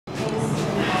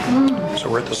So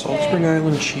we're at the Salt Spring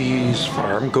Island Cheese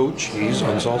Farm, goat cheese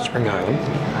on Salt Spring Island.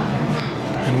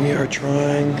 And we are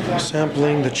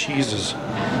sampling the cheeses.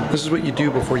 This is what you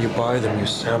do before you buy them, you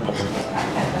sample them.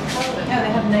 Yeah, they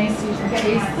have nice, you can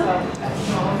taste them.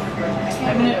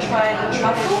 I'm going to try the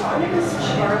truffle. I'm going to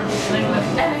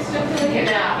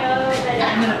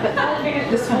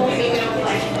put this one.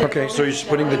 Okay, so you're just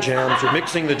putting the jams, you're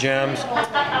mixing the jams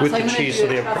with the cheese so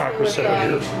they have crackers set out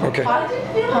here. Okay.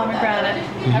 Pomegranate,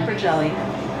 pepper jelly.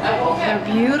 They're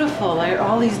beautiful. They're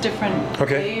all these different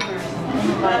flavors.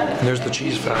 And there's the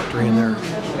cheese factory in there.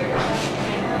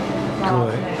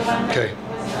 Okay.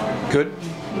 Good?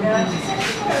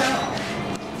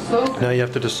 Now you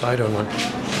have to decide on one.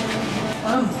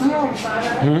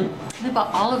 They've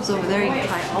got olives over there. You can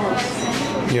try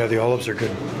olives. Yeah, the olives are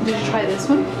good. Did you try this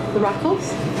one? The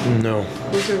Ruffles? No.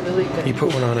 Those are really good. You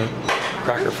put one on a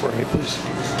cracker for me, please.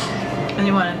 And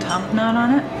you want a tapenade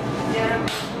on it?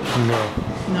 No.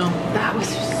 No. That was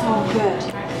so good.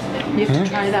 You have to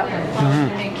try that one.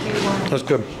 Make you one. That's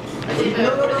good.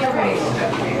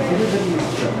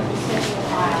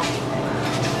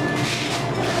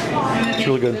 It's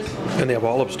really good. And they have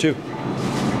olives too.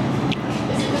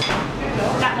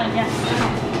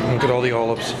 Look at all the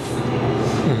olives.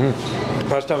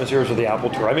 Last time I was here was with the apple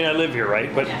tour. I mean, I live here,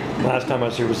 right? But last time I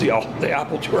was here was the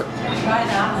apple tour. Try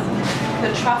that one.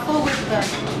 The truffle with the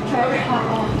cherry hot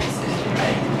olives.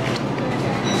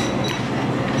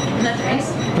 Isn't that nice?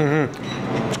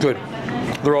 It's good.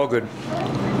 They're all good.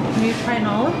 Have you tried an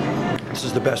olive? This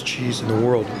is the best cheese in the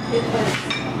world.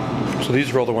 So these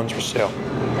are all the ones for sale.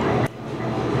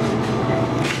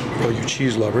 For all you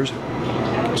cheese lovers.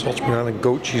 Salt Spring Island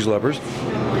goat cheese lovers.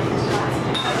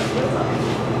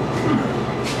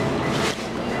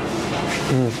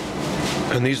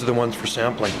 And these are the ones for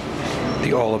sampling.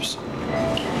 The olives.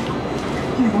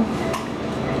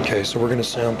 Okay, so we're going to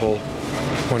sample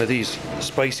one of these.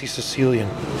 Spicy Sicilian.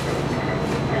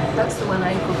 That's the one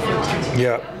I go for.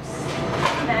 Yeah.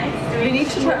 We need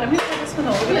to try. Let me try this one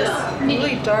over. It's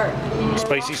really dark.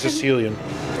 Spicy Sicilian.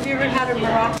 Have you ever had a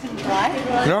Moroccan dry?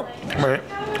 No.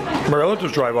 My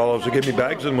relatives drive olives. They gave me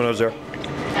bags of them when I was there.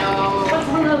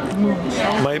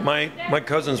 My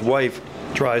cousin's wife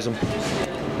tries them.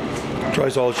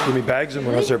 Tries olives. She gave me bags of them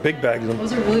when I was there. Big bags of them.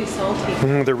 Those are really salty.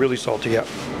 They're really salty, yeah.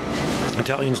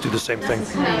 Italians do the same thing.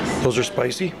 Those are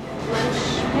spicy.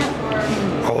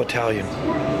 All Italian.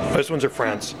 Those ones are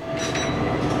France.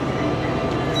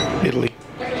 Italy.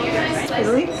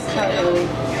 Italy? Italy.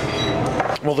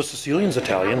 Well, the Sicilian's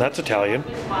Italian. That's Italian.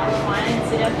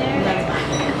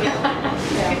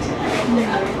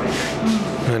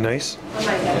 Nice.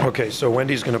 Okay, so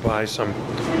Wendy's going to buy some.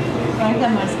 I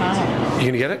got my smile.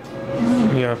 You going to get it?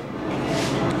 Yeah.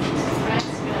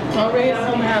 Already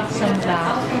I'm have some of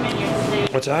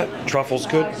that. What's that? Truffle's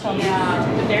good? Yeah,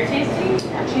 but they're tasty.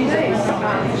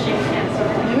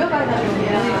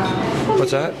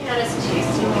 What's that?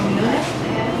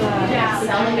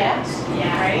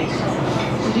 Yeah, right?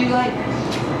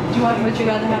 Would you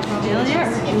rather have Romelia or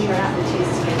Juliet?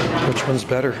 Which one's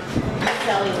better?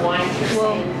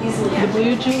 Well, the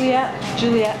blue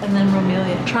Juliet, and then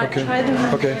Romelia. Try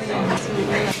them. Okay.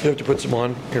 You have to put some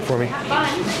on here for me.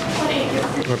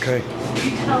 Okay.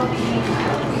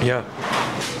 Yeah.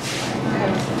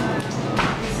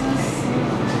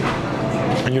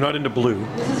 And you're not into blue.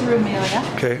 This is Romelia.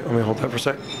 Okay, let me hold that for a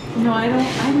sec. No, I don't.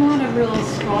 I'm not a real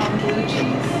strong blue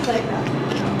cheese like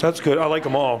that. That's good. I like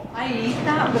them all. I eat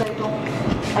that, but I don't.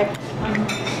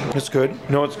 I'm It's good.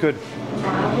 No, it's good.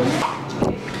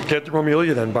 Get the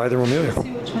Romelia then. Buy the Romelia.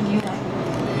 see which one you like.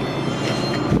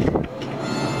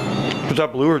 Is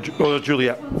that blue or oh, that's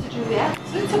Juliet? This one's a Juliet.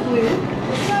 So it's a blue.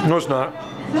 No, it's not.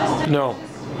 No. So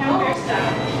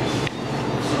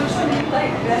which one do you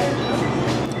like better?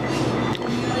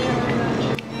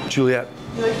 Juliet.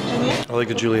 You like the Juliet? I like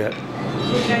a Juliet. You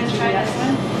guys try this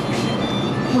one?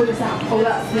 What is that? Oh,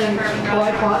 that's the. Oh,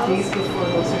 I bought these before.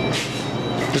 Those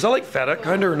are. Is that like feta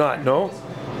kind of or not? No?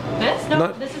 This? No,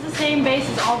 Not- this is the same base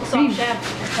as all the soft chef,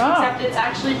 except it's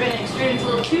actually been extruded into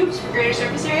little tubes for greater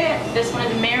surface area. This one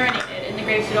is marinated in the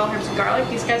grapeseed, all herbs, and garlic.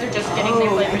 These guys are just getting their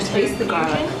flavors through taste the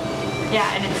garlic. infusion.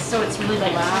 Yeah, and it's really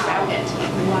like about it.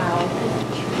 Wow.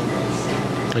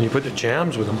 And you put the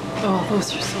jams with them. Oh,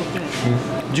 those are so good.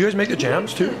 Do you guys make the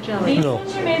jams too? Jelly. These No.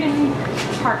 ones are made in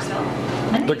Parksville.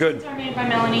 And They're these good. ones are made by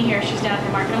Melanie here. She's down at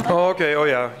the market. Oh, okay. Oh,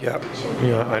 yeah. Yeah.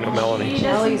 Yeah, I know Melanie. She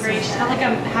does some great. She's got like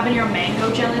a habanero mango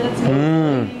jelly that's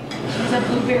made. She's a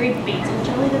blueberry basil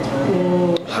jelly that's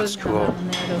really good. That's cool.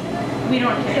 We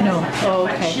don't have No. Oh,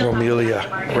 okay. Romelia.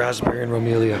 Raspberry and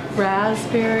Romelia.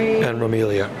 Raspberry And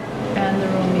Romelia. and the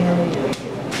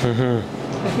Romelia.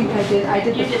 I think I did. I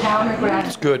did You the did that one. pomegranate.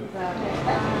 It's good.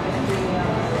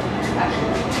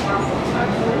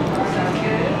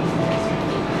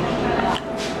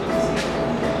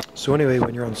 So anyway,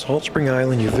 when you're on Salt Spring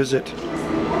Island, you visit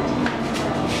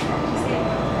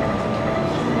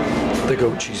the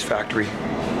goat cheese factory.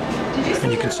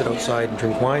 And you can sit outside and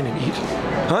drink wine and eat.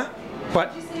 Huh?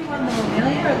 What? Did you say you want the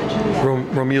Romelia or the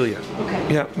Juliet? Romelia.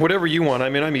 Okay. Yeah, whatever you want. I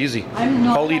mean, I'm easy. I'm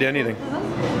not. I'll eat anything.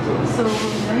 So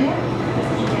Romelia?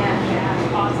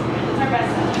 Yeah, awesome. It's our best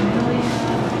seller. Romelia.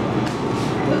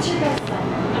 What's your best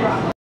seller?